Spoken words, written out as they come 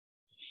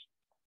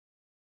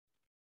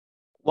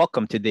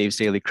Welcome to Dave's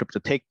Daily Crypto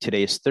Take.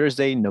 Today is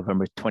Thursday,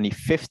 November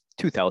 25th,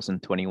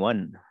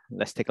 2021.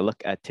 Let's take a look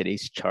at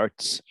today's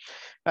charts.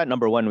 At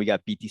number one, we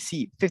got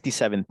BTC,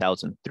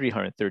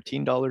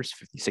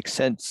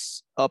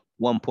 $57,313.56, up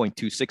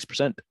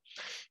 1.26%.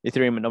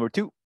 Ethereum at number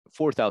two,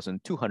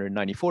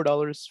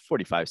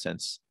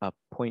 $4,294.45, up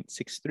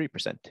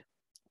 0.63%.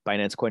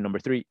 Binance Coin number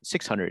three,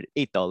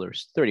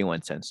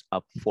 $608.31,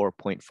 up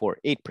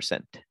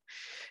 4.48%.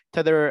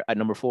 Tether at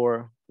number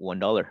four,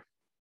 $1.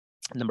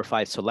 Number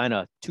five,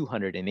 Solana,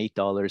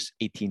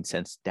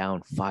 $208.18,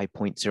 down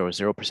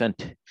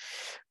 5.00%.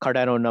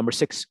 Cardano, number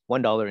six,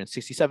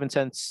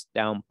 $1.67,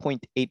 down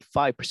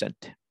 0.85%.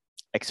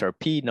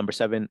 XRP, number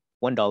seven,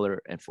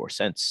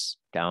 $1.04,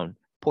 down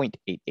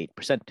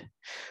 0.88%.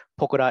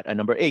 Polkadot at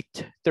number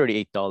eight,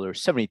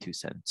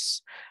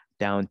 $38.72,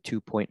 down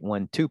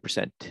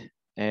 2.12%.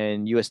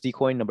 And USD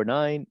coin, number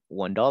nine,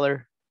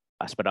 $1.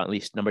 Last but not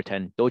least, number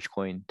 10,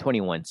 Dogecoin,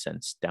 21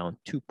 cents, down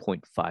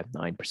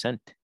 2.59%.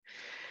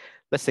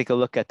 Let's take a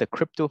look at the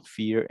Crypto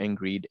Fear and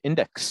Greed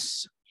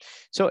Index.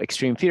 So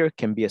extreme fear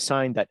can be a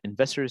sign that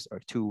investors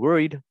are too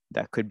worried.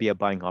 That could be a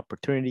buying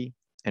opportunity.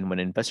 And when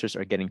investors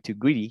are getting too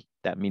greedy,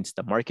 that means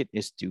the market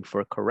is due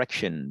for a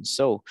correction.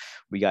 So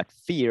we got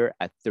fear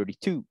at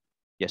 32.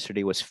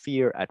 Yesterday was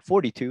fear at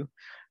 42.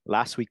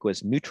 Last week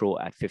was neutral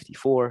at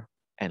 54.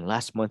 And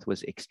last month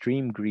was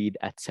extreme greed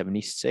at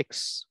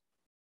 76.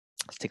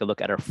 Let's take a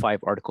look at our 5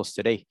 articles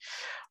today.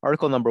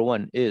 Article number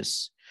 1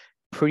 is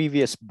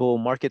previous bull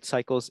market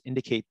cycles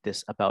indicate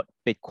this about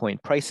Bitcoin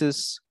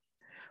prices.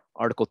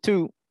 Article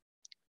 2,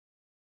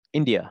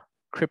 India,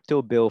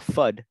 crypto bill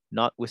FUD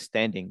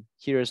notwithstanding,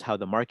 here's how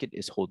the market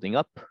is holding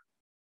up.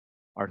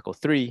 Article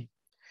 3,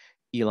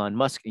 Elon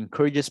Musk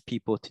encourages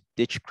people to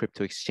ditch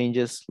crypto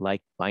exchanges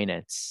like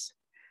Binance.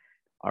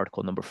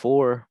 Article number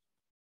 4,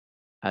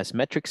 as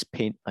metrics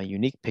paint a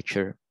unique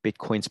picture,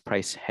 Bitcoin's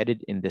price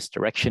headed in this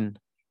direction.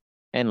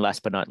 And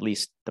last but not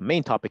least, the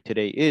main topic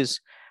today is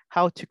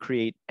how to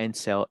create and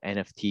sell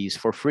NFTs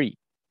for free.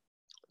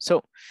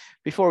 So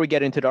before we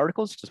get into the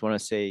articles, just want to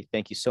say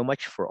thank you so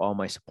much for all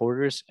my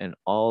supporters and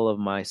all of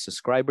my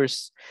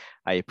subscribers.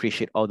 I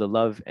appreciate all the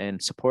love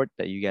and support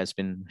that you guys have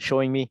been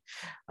showing me.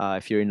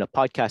 If you're in the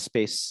podcast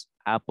space,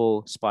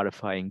 Apple,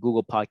 Spotify, and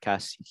Google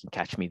Podcasts, you can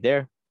catch me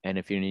there. And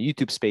if you're in the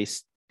YouTube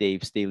space,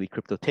 Dave's Daily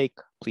Crypto Take,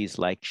 please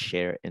like,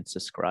 share, and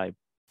subscribe.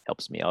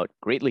 Helps me out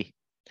greatly.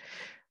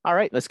 All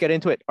right, let's get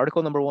into it.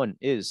 Article number 1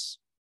 is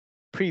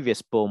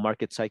previous bull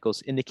market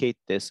cycles indicate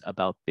this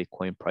about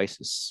Bitcoin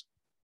prices.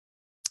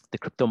 The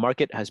crypto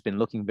market has been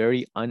looking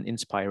very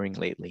uninspiring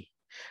lately.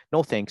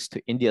 No thanks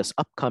to India's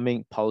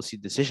upcoming policy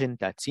decision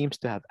that seems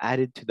to have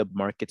added to the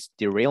market's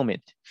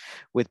derailment.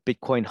 With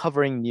Bitcoin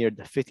hovering near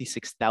the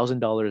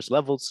 $56,000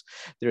 levels,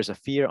 there's a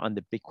fear on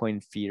the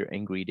Bitcoin Fear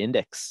and Greed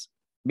Index.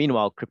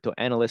 Meanwhile, crypto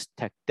analyst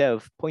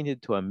TechDev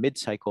pointed to a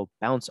mid-cycle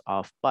bounce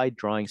off by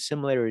drawing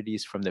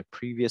similarities from the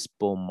previous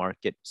bull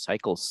market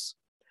cycles.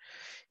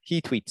 He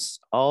tweets,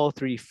 all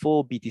 3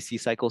 full BTC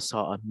cycles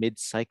saw a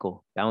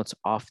mid-cycle bounce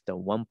off the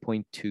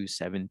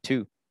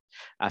 1.272.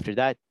 After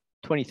that,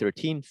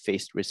 2013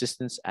 faced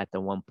resistance at the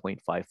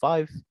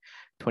 1.55,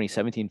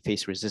 2017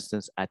 faced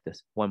resistance at the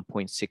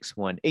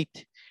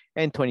 1.618,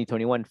 and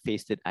 2021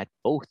 faced it at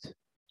both.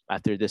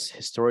 After this,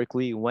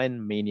 historically,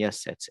 when mania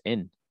sets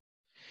in.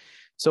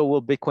 So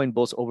will Bitcoin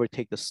bulls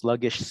overtake the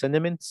sluggish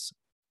sentiments?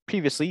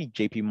 Previously,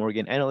 JP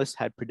Morgan analysts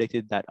had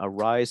predicted that a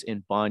rise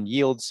in bond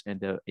yields and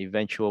the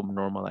eventual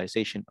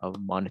normalization of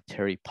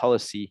monetary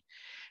policy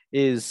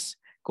is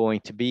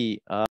going to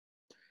be,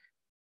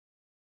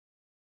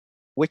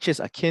 which is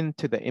akin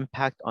to the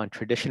impact on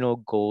traditional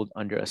gold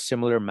under a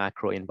similar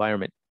macro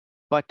environment.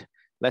 But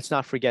let's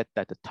not forget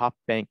that the top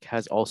bank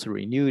has also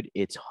renewed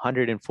its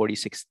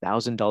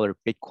 $146,000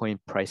 Bitcoin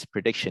price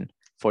prediction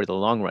for the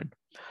long run.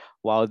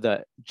 While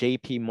the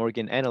JP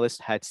Morgan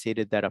analyst had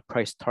stated that a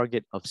price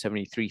target of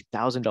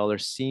 $73,000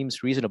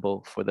 seems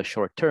reasonable for the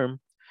short term,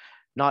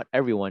 not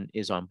everyone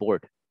is on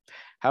board.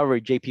 However,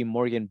 JP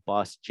Morgan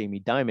boss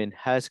Jamie Dimon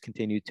has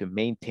continued to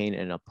maintain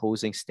an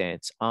opposing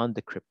stance on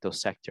the crypto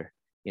sector.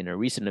 In a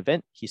recent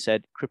event, he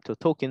said crypto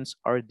tokens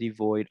are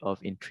devoid of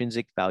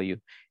intrinsic value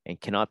and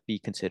cannot be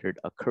considered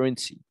a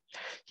currency.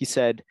 He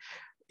said,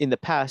 in the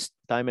past,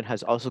 Dimon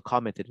has also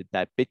commented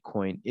that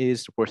Bitcoin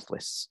is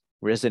worthless,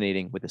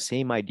 resonating with the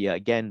same idea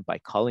again by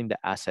calling the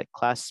asset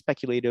class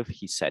speculative.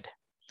 He said,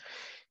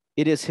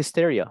 it is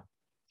hysteria,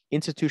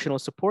 institutional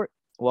support,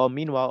 while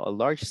meanwhile a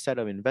large set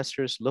of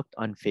investors looked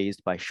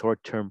unfazed by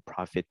short-term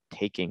profit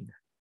taking.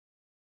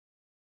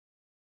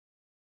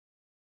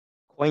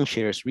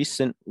 CoinShares'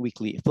 recent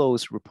weekly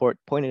flows report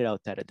pointed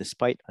out that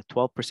despite a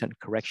 12%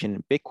 correction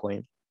in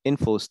Bitcoin,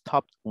 inflows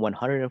topped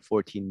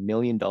 $114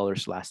 million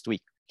last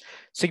week,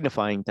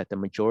 signifying that the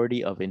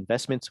majority of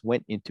investments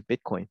went into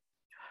Bitcoin.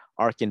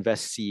 ARK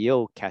Invest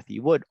CEO Cathie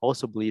Wood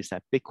also believes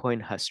that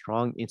Bitcoin has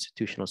strong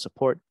institutional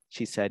support.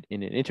 She said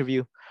in an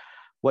interview,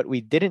 what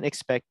we didn't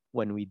expect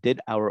when we did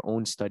our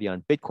own study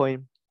on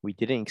Bitcoin, we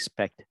didn't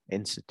expect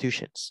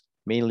institutions,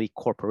 mainly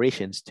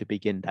corporations, to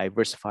begin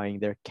diversifying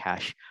their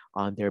cash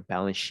on their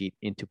balance sheet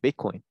into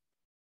Bitcoin.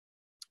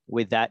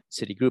 With that,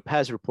 Citigroup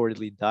has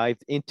reportedly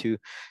dived into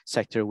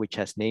sector which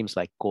has names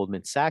like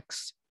Goldman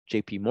Sachs,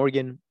 JP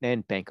Morgan,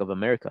 and Bank of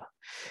America.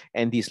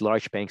 And these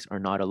large banks are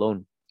not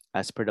alone.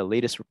 As per the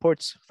latest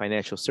reports,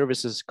 financial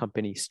services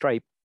company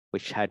Stripe,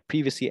 which had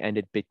previously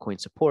ended Bitcoin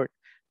support,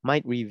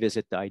 might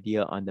revisit the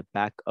idea on the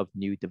back of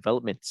new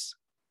developments.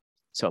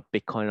 So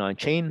Bitcoin on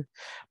chain.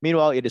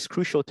 Meanwhile, it is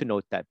crucial to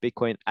note that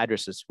Bitcoin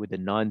addresses with the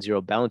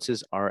non-zero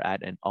balances are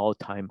at an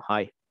all-time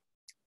high.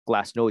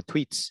 Glassnode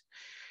tweets,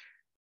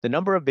 the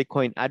number of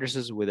Bitcoin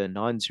addresses with a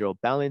non-zero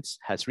balance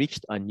has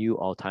reached a new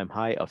all-time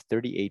high of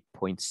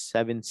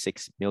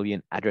 38.76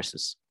 million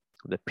addresses.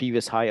 The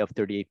previous high of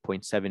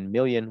 38.7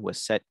 million was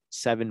set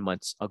 7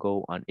 months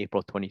ago on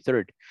April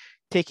 23rd,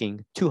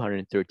 taking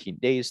 213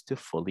 days to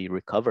fully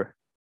recover.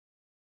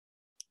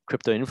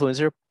 Crypto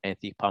influencer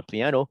Anthony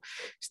Pompliano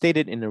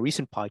stated in a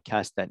recent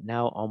podcast that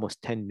now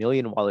almost 10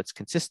 million wallets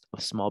consist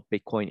of small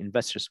Bitcoin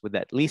investors with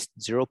at least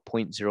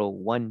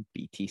 0.01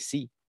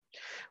 BTC.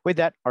 With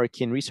that,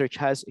 Archean Research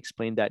has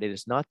explained that it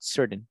is not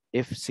certain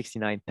if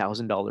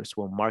 $69,000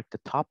 will mark the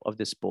top of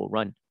this bull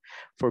run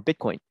for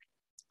Bitcoin.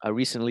 A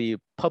recently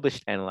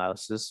published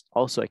analysis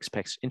also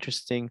expects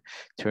interesting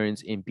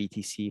turns in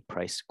BTC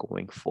price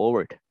going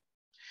forward.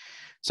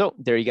 So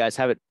there you guys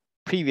have it.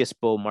 Previous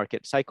bull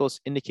market cycles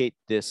indicate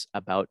this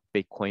about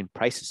Bitcoin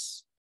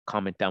prices.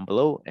 Comment down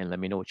below and let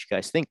me know what you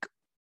guys think.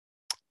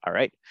 All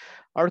right,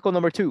 article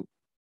number 2.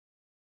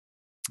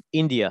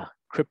 India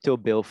crypto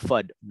bill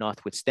FUD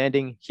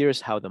notwithstanding,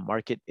 here's how the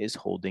market is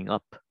holding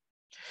up.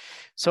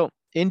 So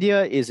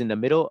India is in the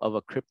middle of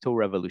a crypto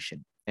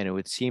revolution, and it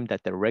would seem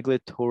that the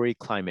regulatory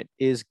climate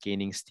is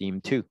gaining steam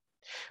too,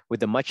 with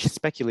the much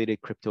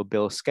speculated crypto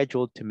bill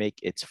scheduled to make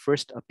its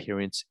first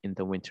appearance in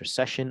the winter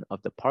session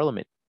of the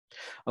parliament.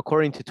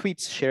 According to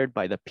tweets shared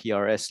by the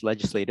PRS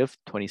Legislative,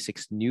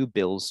 26 new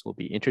bills will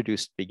be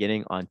introduced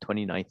beginning on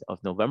 29th of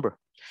November.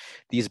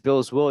 These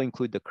bills will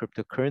include the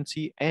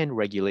Cryptocurrency and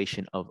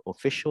Regulation of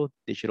Official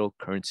Digital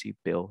Currency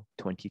Bill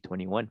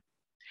 2021.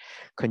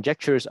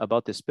 Conjectures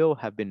about this bill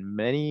have been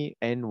many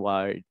and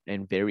wide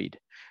and varied.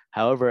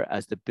 However,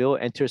 as the bill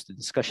enters the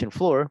discussion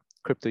floor,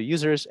 crypto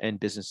users and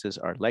businesses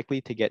are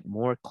likely to get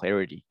more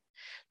clarity.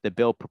 The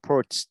bill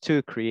purports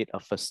to create a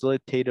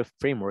facilitative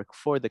framework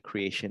for the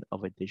creation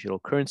of a digital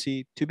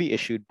currency to be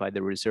issued by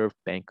the Reserve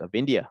Bank of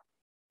India.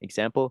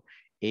 Example,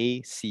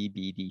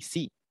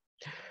 ACBDC.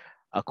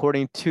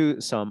 According to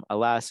some,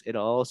 alas, it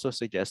also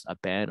suggests a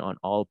ban on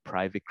all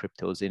private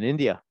cryptos in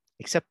India,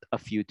 except a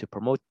few to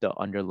promote the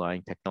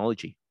underlying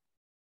technology.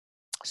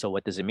 So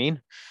what does it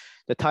mean?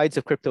 The tides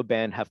of crypto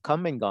ban have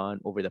come and gone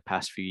over the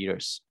past few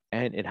years,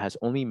 and it has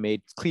only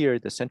made clear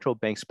the central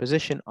bank's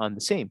position on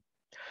the same.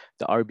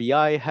 The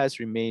RBI has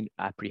remained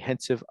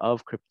apprehensive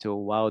of crypto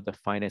while the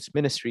finance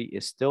ministry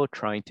is still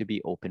trying to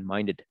be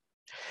open-minded.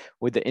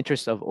 With the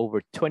interest of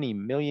over 20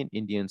 million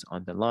Indians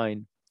on the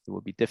line, it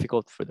will be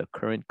difficult for the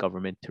current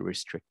government to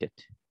restrict it.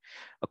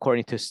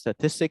 According to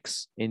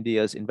statistics,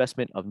 India's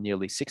investment of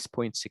nearly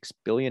 $6.6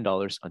 billion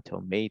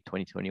until May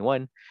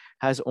 2021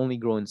 has only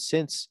grown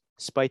since,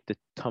 despite the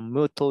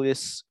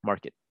tumultuous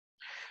market.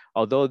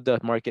 Although the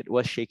market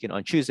was shaken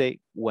on Tuesday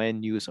when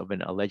news of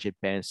an alleged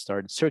ban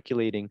started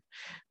circulating,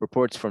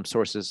 reports from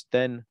sources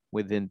then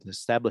within the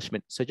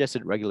establishment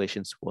suggested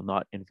regulations will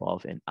not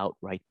involve an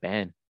outright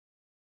ban.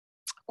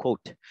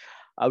 Quote,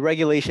 a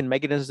regulation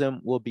mechanism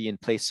will be in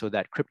place so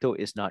that crypto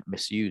is not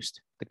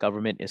misused. The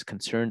government is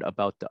concerned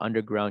about the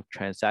underground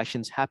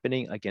transactions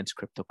happening against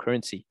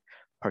cryptocurrency,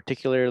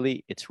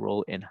 particularly its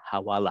role in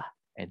hawala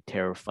and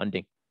terror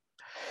funding.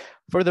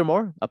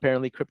 Furthermore,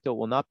 apparently crypto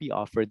will not be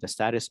offered the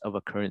status of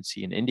a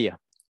currency in India,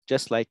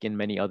 just like in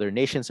many other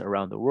nations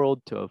around the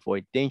world to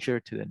avoid danger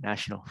to the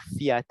national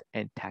fiat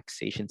and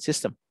taxation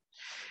system.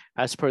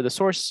 As per the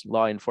source,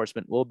 law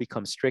enforcement will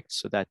become strict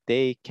so that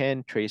they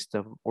can trace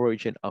the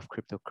origin of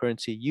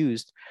cryptocurrency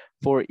used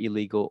for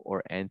illegal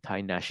or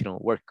anti-national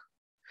work.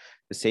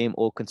 The same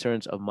old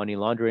concerns of money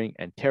laundering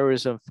and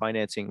terrorism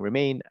financing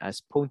remain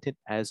as potent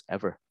as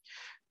ever.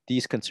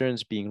 These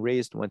concerns being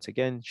raised once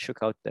again shook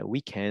out the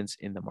weak hands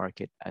in the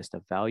market as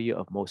the value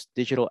of most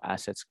digital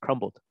assets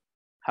crumbled.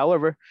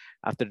 However,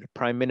 after the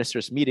Prime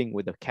Minister's meeting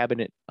with the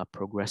cabinet, a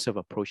progressive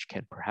approach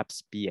can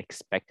perhaps be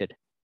expected.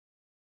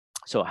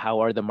 So how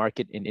are the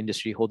market and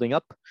industry holding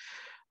up?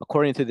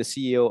 According to the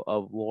CEO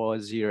of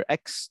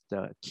WazirX,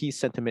 the key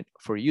sentiment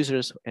for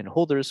users and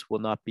holders will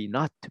not be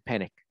not to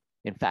panic.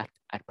 In fact,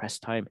 at press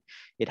time,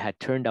 it had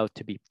turned out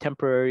to be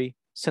temporary,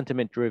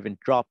 sentiment-driven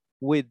drop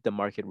with the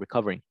market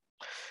recovering.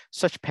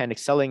 Such panic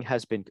selling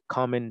has been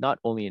common not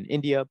only in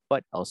India,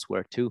 but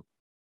elsewhere too.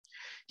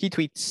 He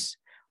tweets,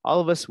 all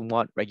of us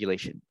want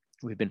regulation.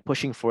 We've been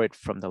pushing for it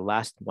from the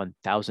last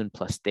 1,000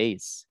 plus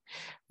days.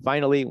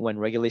 Finally, when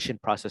regulation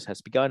process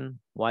has begun,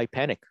 why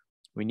panic?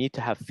 We need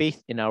to have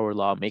faith in our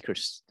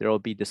lawmakers. There will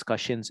be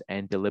discussions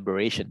and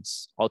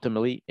deliberations.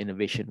 Ultimately,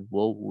 innovation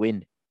will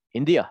win.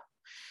 India.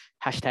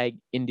 Hashtag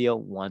India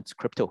wants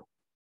crypto.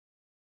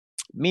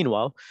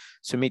 Meanwhile,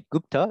 Sumit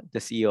Gupta, the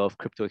CEO of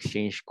crypto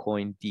exchange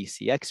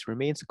CoinDCX,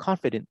 remains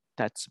confident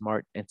that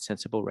smart and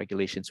sensible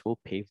regulations will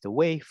pave the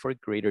way for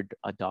greater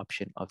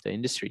adoption of the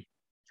industry.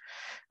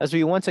 As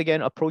we once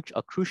again approach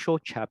a crucial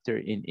chapter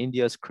in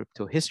India's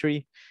crypto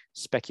history,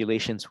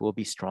 speculations will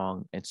be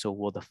strong and so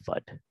will the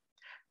FUD.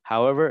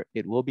 However,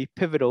 it will be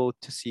pivotal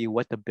to see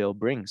what the bill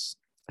brings,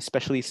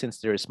 especially since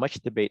there is much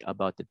debate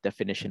about the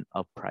definition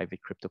of private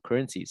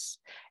cryptocurrencies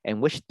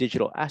and which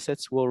digital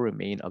assets will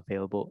remain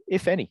available,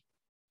 if any.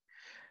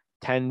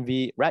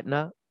 Tanvi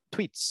Ratna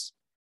tweets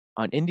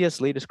on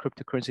India's latest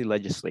cryptocurrency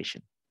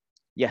legislation.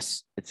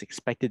 Yes, it's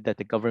expected that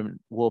the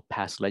government will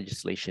pass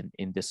legislation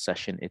in this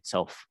session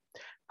itself.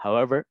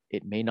 However,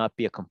 it may not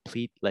be a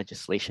complete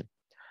legislation.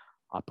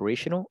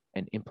 Operational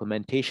and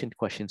implementation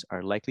questions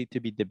are likely to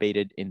be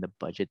debated in the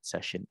budget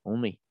session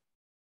only.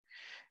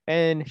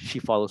 And she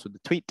follows with the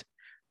tweet.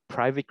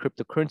 Private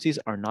cryptocurrencies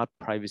are not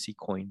privacy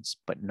coins,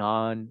 but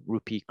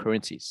non-rupee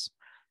currencies.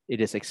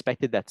 It is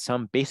expected that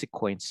some basic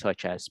coins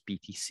such as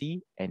BTC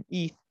and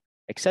ETH,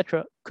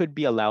 etc., could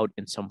be allowed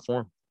in some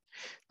form.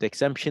 The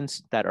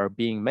exemptions that are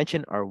being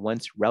mentioned are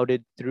ones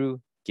routed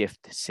through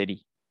Gift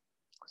City.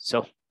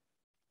 So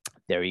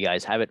there you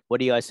guys have it. What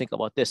do you guys think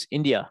about this?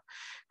 India,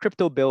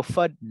 crypto bill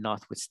FUD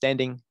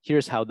notwithstanding,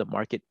 here's how the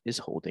market is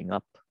holding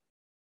up.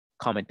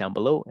 Comment down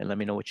below and let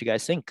me know what you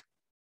guys think.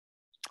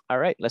 All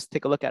right, let's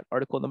take a look at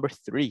article number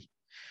 3.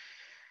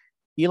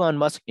 Elon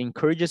Musk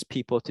encourages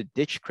people to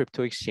ditch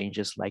crypto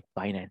exchanges like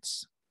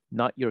Binance.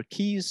 Not your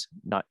keys,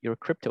 not your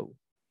crypto.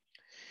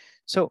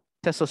 So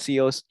Tesla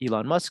CEO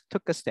Elon Musk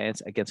took a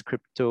stance against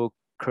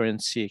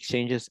cryptocurrency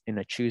exchanges in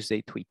a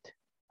Tuesday tweet.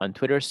 On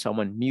Twitter,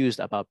 someone mused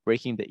about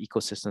breaking the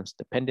ecosystem's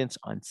dependence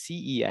on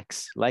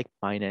CEX like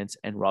Binance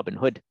and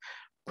Robinhood,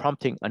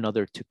 prompting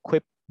another to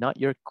quip, not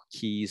your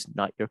keys,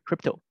 not your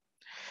crypto.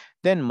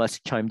 Then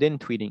Musk chimed in,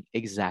 tweeting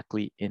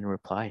exactly in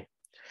reply.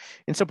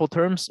 In simple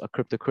terms, a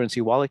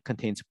cryptocurrency wallet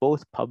contains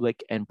both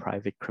public and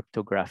private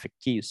cryptographic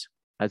keys.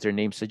 As their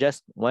name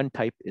suggests, one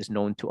type is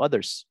known to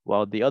others,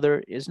 while the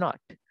other is not.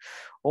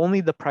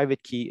 Only the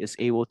private key is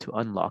able to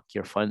unlock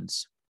your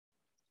funds.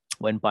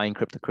 When buying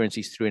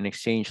cryptocurrencies through an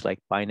exchange like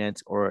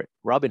Binance or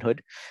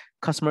Robinhood,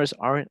 customers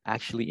aren't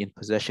actually in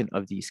possession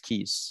of these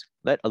keys,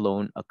 let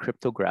alone a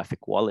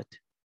cryptographic wallet.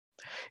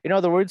 In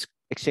other words,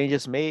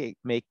 exchanges may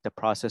make the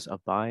process of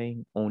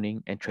buying,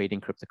 owning, and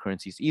trading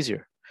cryptocurrencies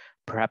easier.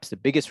 Perhaps the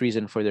biggest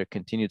reason for their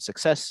continued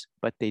success,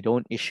 but they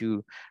don't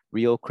issue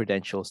real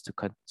credentials to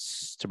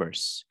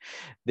customers.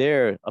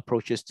 Their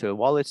approaches to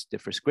wallets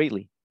differs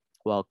greatly.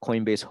 While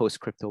Coinbase hosts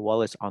crypto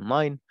wallets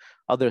online,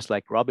 others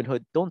like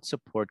Robinhood don't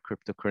support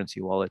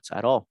cryptocurrency wallets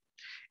at all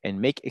and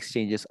make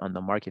exchanges on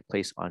the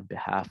marketplace on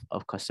behalf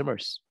of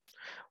customers.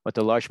 What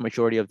the large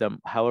majority of them,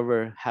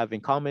 however, have in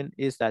common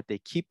is that they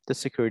keep the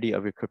security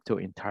of your crypto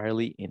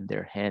entirely in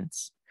their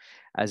hands.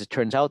 As it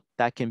turns out,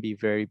 that can be a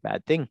very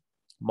bad thing.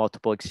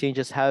 Multiple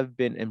exchanges have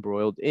been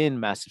embroiled in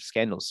massive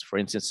scandals. For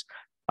instance,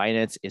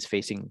 Binance is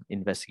facing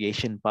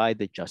investigation by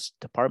the Justice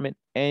Department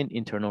and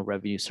Internal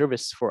Revenue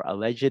Service for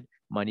alleged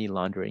money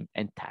laundering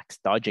and tax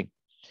dodging.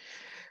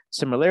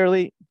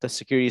 Similarly, the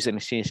Securities and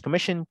Exchange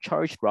Commission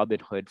charged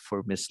Robinhood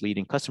for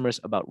misleading customers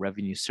about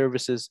revenue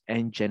services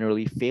and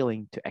generally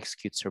failing to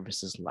execute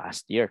services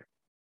last year.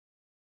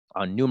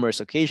 On numerous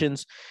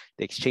occasions,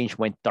 the exchange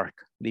went dark,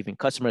 leaving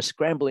customers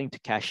scrambling to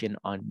cash in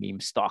on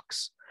meme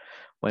stocks.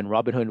 When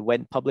Robinhood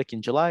went public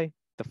in July,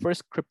 the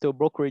first crypto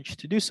brokerage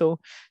to do so,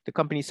 the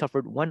company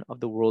suffered one of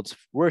the world's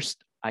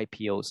worst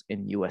IPOs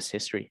in US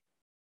history.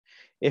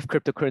 If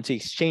cryptocurrency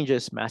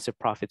exchanges' massive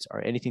profits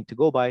are anything to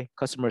go by,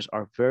 customers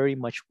are very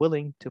much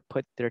willing to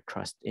put their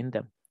trust in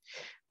them.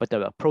 But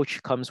the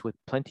approach comes with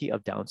plenty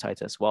of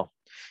downsides as well,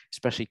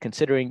 especially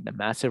considering the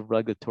massive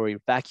regulatory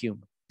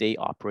vacuum they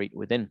operate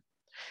within.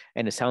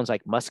 And it sounds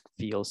like Musk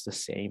feels the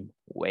same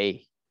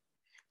way.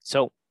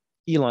 So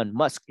Elon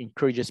Musk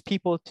encourages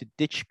people to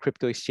ditch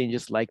crypto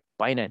exchanges like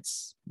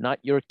Binance. Not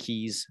your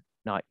keys,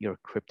 not your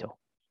crypto.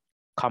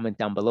 Comment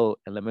down below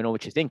and let me know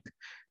what you think.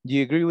 Do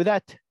you agree with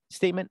that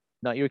statement?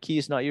 Not your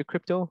keys, not your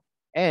crypto?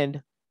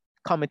 And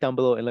comment down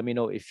below and let me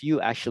know if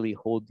you actually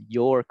hold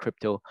your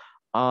crypto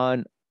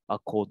on a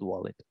cold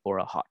wallet or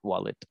a hot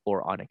wallet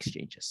or on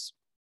exchanges.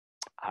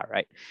 All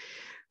right.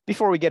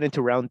 Before we get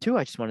into round 2,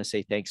 I just want to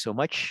say thanks so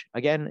much.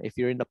 Again, if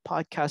you're in the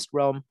podcast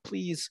realm,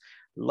 please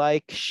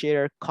like,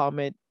 share,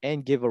 comment,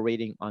 and give a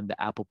rating on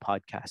the Apple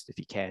Podcast if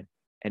you can.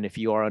 And if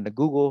you are on the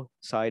Google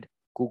side,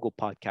 Google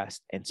Podcast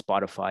and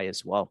Spotify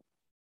as well.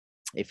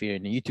 If you're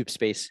in the YouTube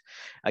space,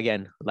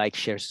 again, like,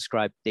 share,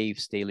 subscribe,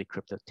 Dave's Daily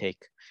Crypto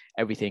Take.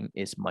 Everything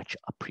is much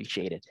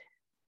appreciated.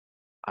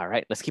 All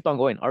right, let's keep on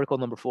going. Article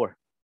number 4.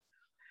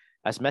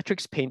 As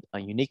metrics paint a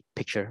unique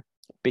picture,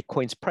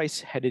 Bitcoin's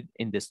price headed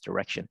in this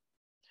direction.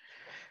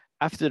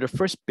 After the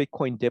first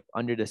Bitcoin dip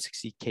under the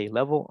 60K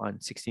level on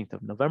 16th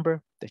of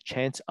November, the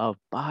chance of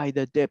buy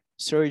the dip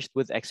surged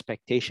with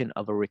expectation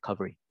of a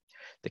recovery.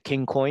 The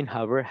King coin,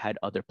 however, had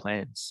other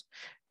plans.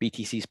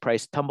 BTC's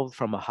price tumbled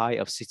from a high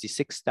of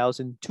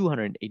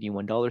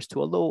 $66,281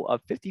 to a low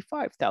of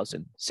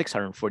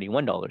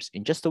 $55,641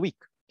 in just a week.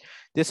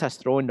 This has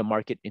thrown the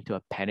market into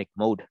a panic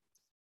mode.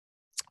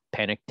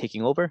 Panic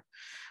taking over,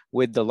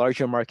 with the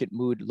larger market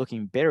mood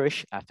looking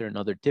bearish after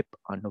another dip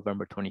on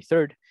November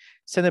 23rd.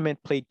 Sentiment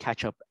played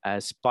catch up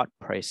as spot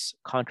price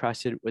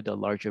contrasted with the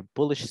larger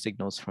bullish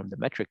signals from the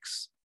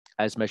metrics.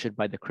 As measured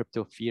by the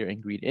Crypto Fear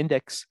and Greed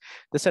Index,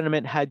 the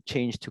sentiment had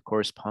changed to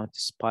correspond to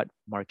spot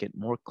market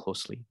more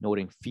closely,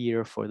 noting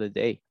fear for the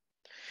day.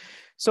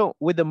 So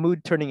with the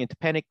mood turning into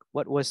panic,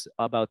 what was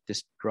about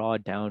this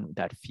drawdown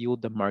that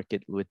fueled the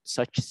market with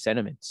such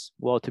sentiments?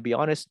 Well, to be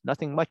honest,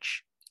 nothing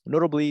much.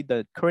 Notably,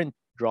 the current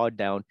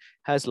drawdown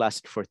has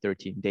lasted for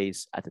 13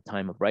 days at the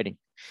time of writing.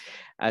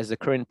 As the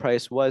current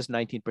price was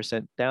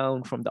 19%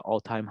 down from the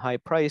all-time high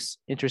price,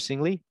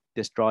 interestingly,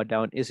 this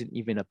drawdown isn't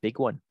even a big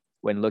one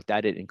when looked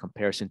at it in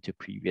comparison to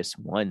previous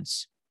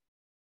ones.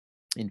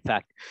 In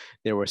fact,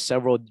 there were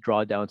several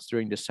drawdowns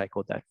during this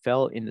cycle that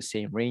fell in the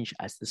same range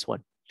as this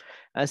one.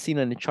 As seen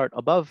on the chart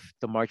above,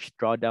 the March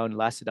drawdown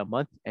lasted a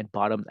month and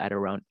bottomed at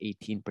around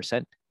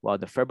 18%, while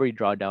the February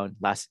drawdown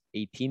lasted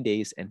 18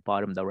 days and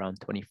bottomed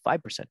around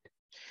 25%.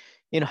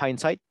 In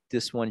hindsight,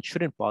 this one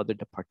shouldn't bother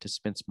the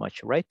participants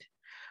much, right?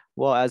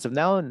 Well, as of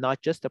now,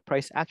 not just the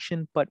price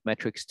action, but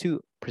metrics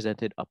too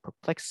presented a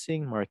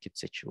perplexing market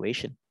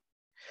situation.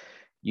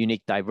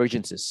 Unique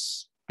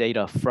divergences.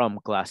 Data from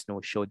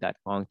Glassnode showed that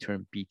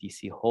long-term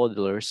BTC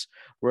holders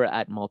were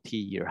at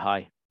multi-year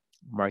high.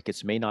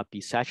 Markets may not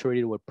be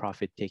saturated with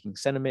profit-taking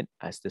sentiment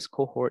as this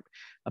cohort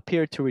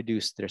appeared to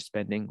reduce their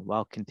spending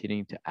while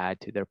continuing to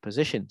add to their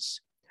positions.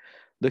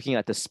 Looking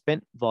at the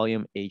spent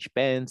volume age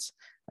bands,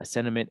 a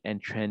sentiment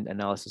and trend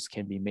analysis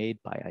can be made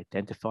by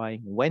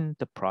identifying when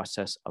the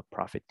process of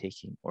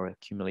profit-taking or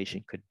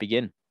accumulation could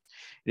begin.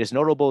 It is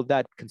notable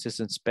that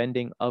consistent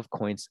spending of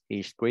coins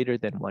aged greater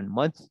than 1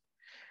 month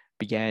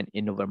began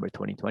in November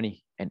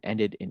 2020 and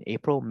ended in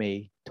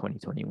April-May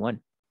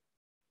 2021.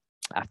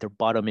 After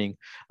bottoming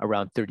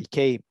around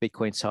 30K,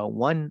 Bitcoin saw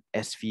one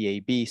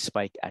SVAB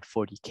spike at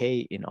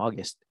 40K in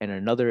August and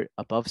another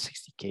above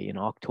 60K in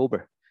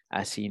October,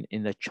 as seen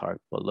in the chart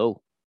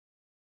below.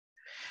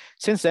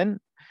 Since then,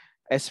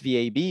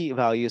 SVAB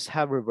values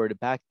have reverted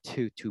back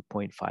to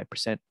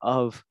 2.5%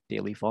 of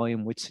daily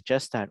volume, which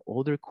suggests that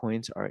older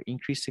coins are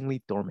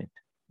increasingly dormant,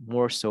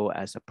 more so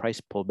as the price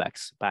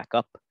pullbacks back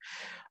up.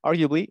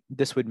 Arguably,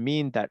 this would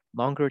mean that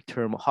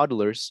longer-term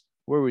hodlers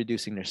were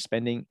reducing their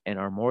spending and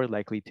are more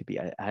likely to be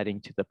adding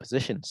to the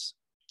positions.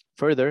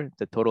 Further,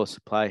 the total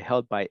supply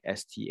held by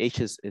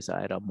STHs is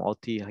at a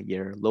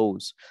multi-year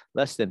lows,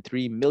 less than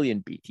 3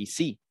 million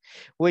BTC,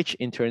 which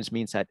in turn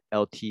means that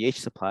LTH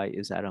supply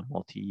is at a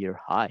multi-year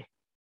high.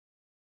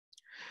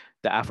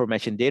 The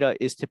aforementioned data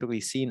is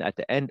typically seen at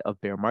the end of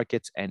bear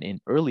markets and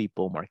in early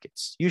bull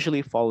markets,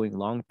 usually following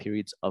long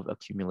periods of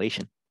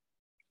accumulation.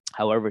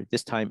 However,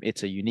 this time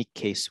it's a unique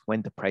case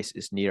when the price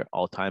is near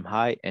all-time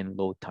high and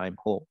low time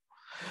low.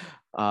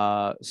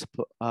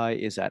 Supply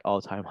is at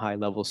all-time high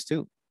levels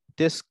too.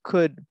 This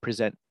could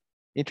present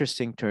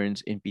interesting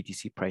turns in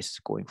BTC prices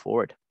going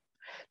forward.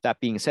 That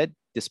being said,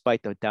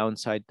 despite the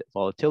downside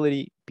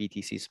volatility,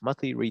 BTC's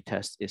monthly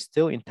retest is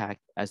still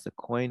intact as the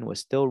coin was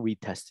still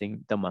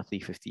retesting the monthly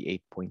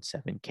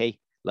 58.7K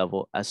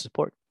level as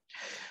support.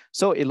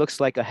 So it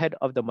looks like ahead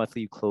of the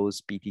monthly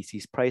close,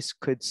 BTC's price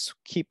could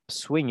keep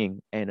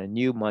swinging and a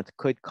new month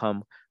could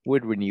come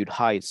with renewed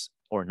highs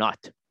or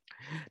not.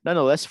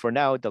 Nonetheless, for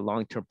now, the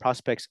long-term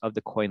prospects of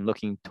the coin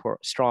looking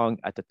strong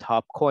at the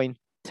top coin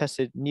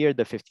tested near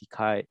the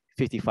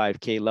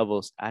 55K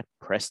levels at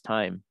press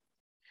time.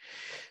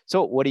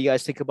 So what do you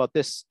guys think about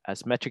this?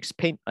 As metrics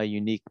paint a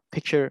unique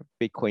picture,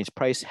 Bitcoin's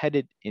price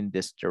headed in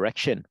this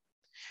direction.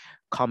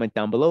 Comment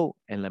down below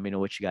and let me know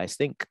what you guys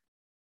think.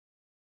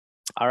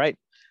 All right,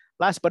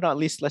 last but not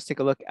least, let's take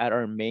a look at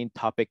our main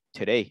topic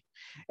today.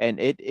 And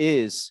it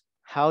is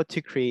how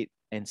to create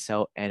and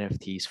sell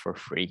NFTs for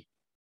free.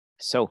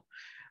 So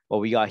what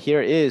we got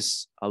here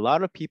is a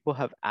lot of people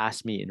have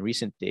asked me in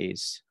recent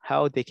days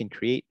how they can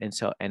create and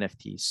sell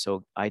NFTs.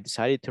 So I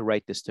decided to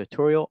write this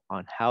tutorial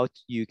on how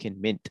you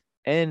can mint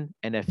an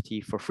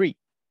NFT for free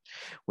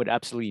with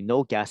absolutely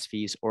no gas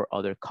fees or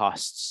other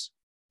costs.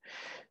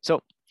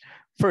 So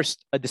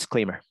first, a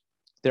disclaimer.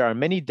 There are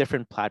many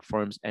different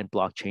platforms and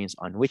blockchains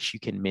on which you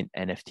can mint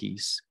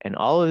NFTs, and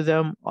all of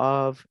them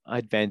have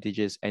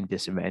advantages and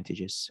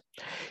disadvantages.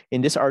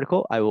 In this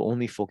article, I will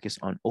only focus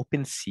on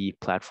OpenSea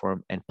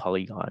platform and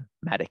Polygon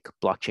Matic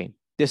blockchain.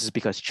 This is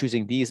because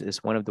choosing these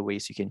is one of the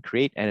ways you can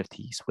create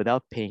NFTs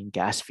without paying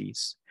gas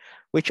fees,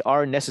 which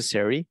are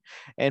necessary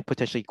and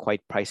potentially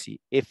quite pricey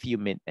if you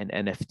mint an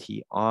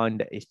NFT on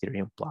the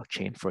Ethereum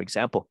blockchain, for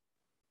example.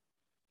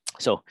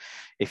 So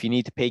if you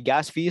need to pay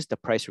gas fees, the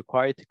price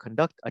required to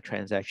conduct a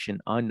transaction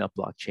on a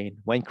blockchain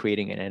when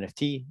creating an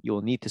NFT, you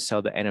will need to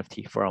sell the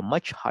NFT for a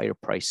much higher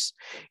price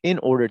in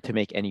order to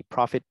make any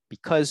profit,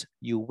 because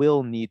you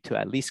will need to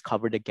at least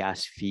cover the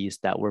gas fees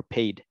that were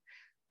paid.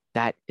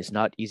 That is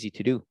not easy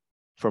to do.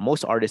 For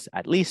most artists,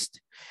 at least,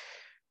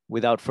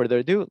 Without further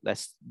ado,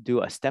 let's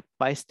do a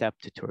step-by-step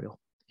tutorial.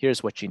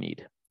 Here's what you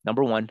need.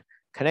 Number one,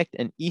 connect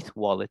an ETH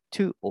wallet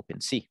to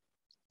OpenSea.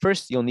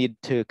 First, you'll need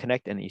to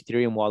connect an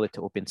Ethereum wallet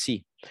to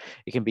OpenSea.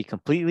 It can be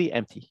completely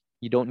empty.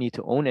 You don't need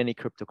to own any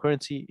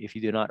cryptocurrency if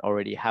you do not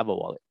already have a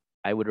wallet.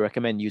 I would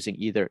recommend using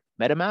either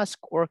MetaMask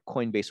or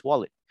Coinbase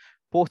Wallet.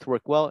 Both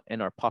work well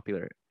and are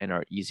popular and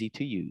are easy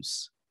to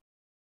use.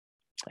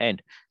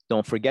 And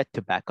don't forget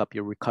to back up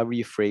your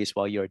recovery phrase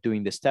while you're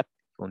doing this step.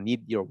 You'll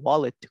need your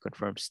wallet to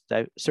confirm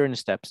certain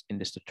steps in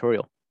this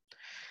tutorial.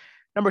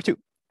 Number two,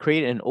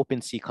 create an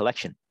OpenSea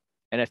collection.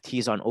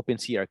 NFTs on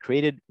OpenSea are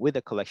created with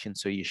a collection,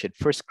 so you should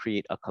first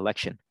create a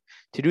collection.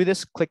 To do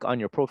this, click on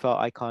your profile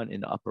icon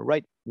in the upper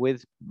right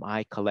with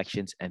My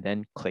Collections and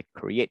then click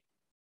Create.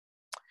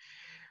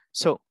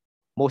 So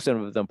most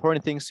of the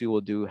important things we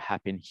will do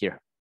happen here.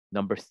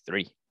 Number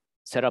three,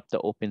 set up the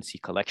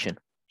OpenSea collection.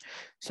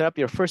 Set up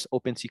your first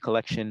OpenSea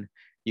collection.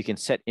 You can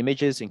set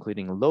images,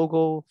 including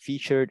logo,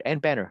 featured,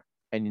 and banner.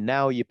 And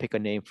now you pick a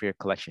name for your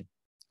collection.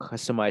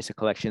 Customize the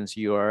collection's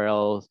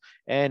URL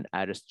and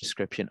add a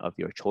description of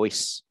your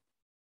choice.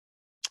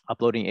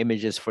 Uploading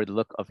images for the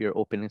look of your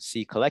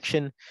OpenSea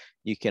collection.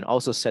 You can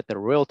also set the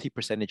royalty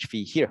percentage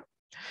fee here.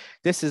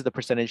 This is the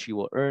percentage you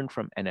will earn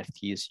from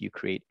NFTs you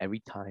create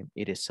every time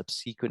it is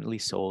subsequently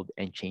sold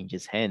and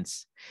changes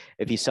hands.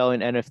 If you sell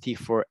an NFT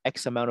for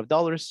X amount of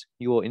dollars,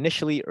 you will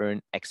initially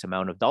earn X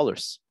amount of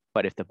dollars.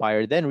 But if the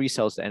buyer then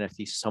resells the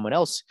NFT to someone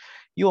else,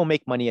 you will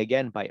make money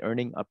again by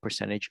earning a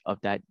percentage of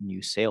that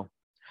new sale.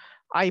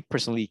 I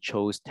personally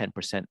chose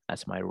 10%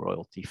 as my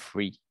royalty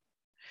free.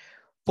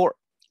 4,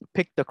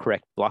 pick the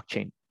correct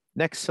blockchain.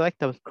 Next, select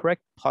the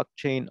correct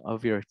blockchain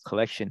of your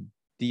collection.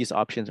 These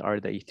options are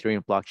the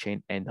Ethereum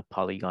blockchain and the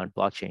Polygon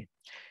blockchain.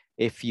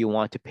 If you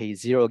want to pay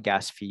 0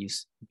 gas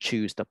fees,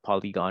 choose the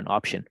Polygon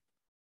option.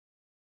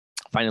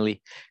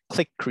 Finally,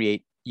 click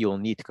Create. You will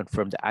need to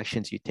confirm the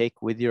actions you take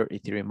with your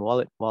Ethereum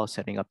wallet while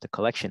setting up the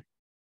collection.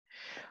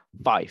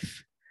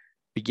 5,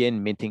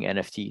 begin minting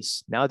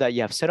NFTs. Now that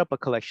you have set up a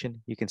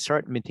collection, you can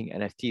start minting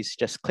NFTs.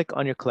 Just click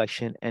on your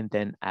collection and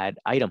then add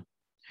item.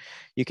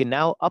 You can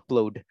now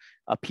upload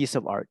a piece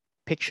of art,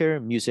 picture,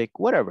 music,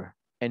 whatever,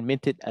 and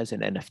mint it as an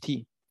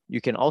NFT.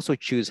 You can also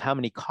choose how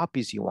many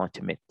copies you want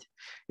to mint.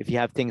 If you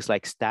have things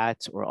like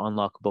stats or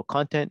unlockable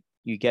content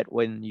you get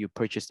when you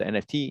purchase the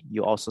NFT,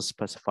 you also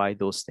specify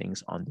those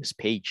things on this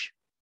page.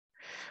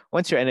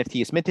 Once your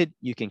NFT is minted,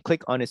 you can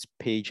click on its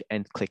page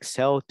and click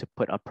sell to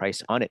put a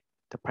price on it.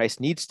 The price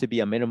needs to be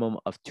a minimum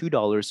of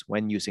 $2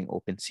 when using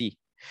OpenSea.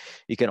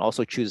 You can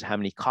also choose how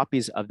many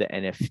copies of the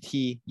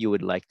NFT you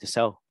would like to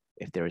sell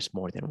if there is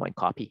more than one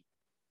copy.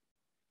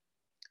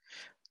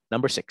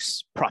 Number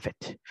 6,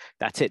 profit.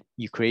 That's it.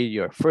 You created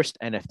your first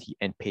NFT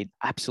and paid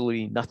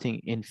absolutely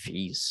nothing in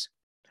fees.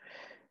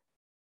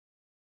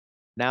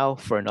 Now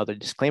for another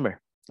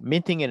disclaimer.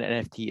 Minting an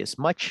NFT is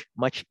much,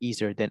 much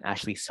easier than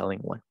actually selling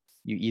one.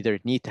 You either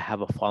need to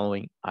have a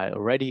following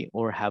already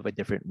or have a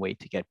different way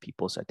to get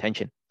people's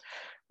attention.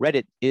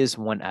 Reddit is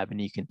one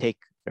avenue you can take.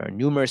 There are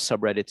numerous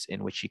subreddits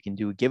in which you can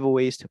do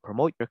giveaways to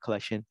promote your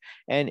collection,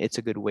 and it's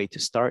a good way to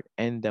start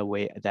and the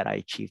way that I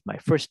achieved my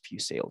first few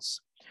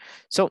sales.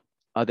 So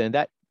other than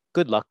that,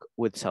 good luck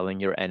with selling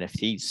your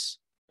NFTs.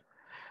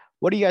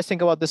 What do you guys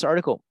think about this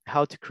article?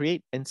 How to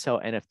create and sell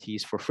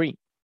NFTs for free?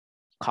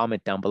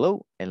 Comment down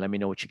below and let me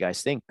know what you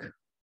guys think.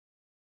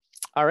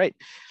 All right,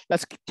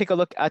 let's take a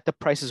look at the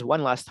prices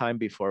one last time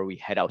before we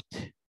head out.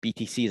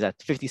 BTC is at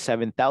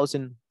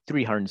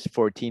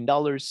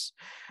 $57,314,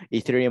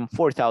 Ethereum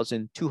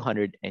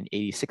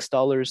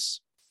 $4,286,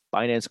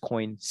 Binance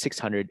Coin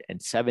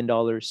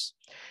 $607,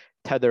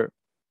 Tether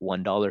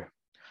 $1,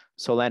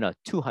 Solana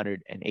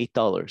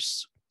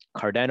 $208,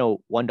 Cardano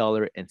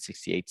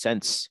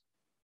 $1.68,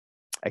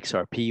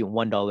 XRP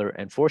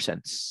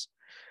 $1.04,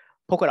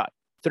 Polkadot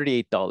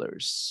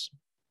 $38,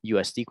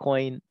 USD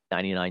Coin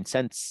 99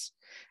 cents,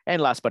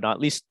 and last but not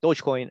least,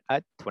 Dogecoin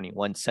at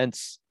 21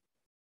 cents.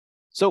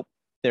 So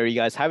there you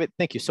guys have it.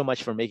 Thank you so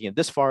much for making it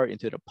this far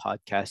into the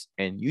podcast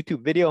and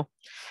YouTube video.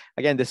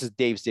 Again, this is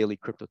Dave's Daily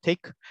Crypto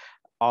Take.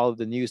 All of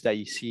the news that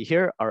you see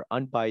here are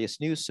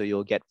unbiased news, so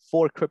you'll get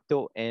for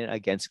crypto and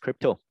against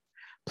crypto.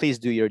 Please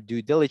do your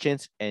due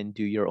diligence and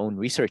do your own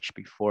research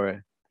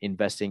before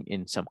investing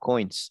in some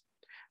coins.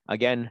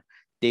 Again,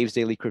 Dave's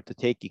Daily Crypto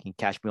Take. You can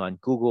catch me on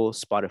Google,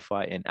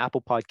 Spotify, and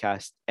Apple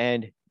Podcasts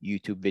and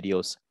YouTube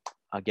videos.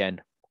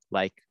 Again,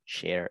 like,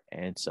 share,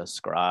 and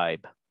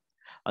subscribe.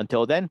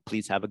 Until then,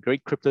 please have a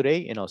great crypto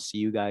day, and I'll see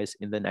you guys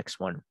in the next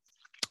one.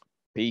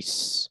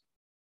 Peace.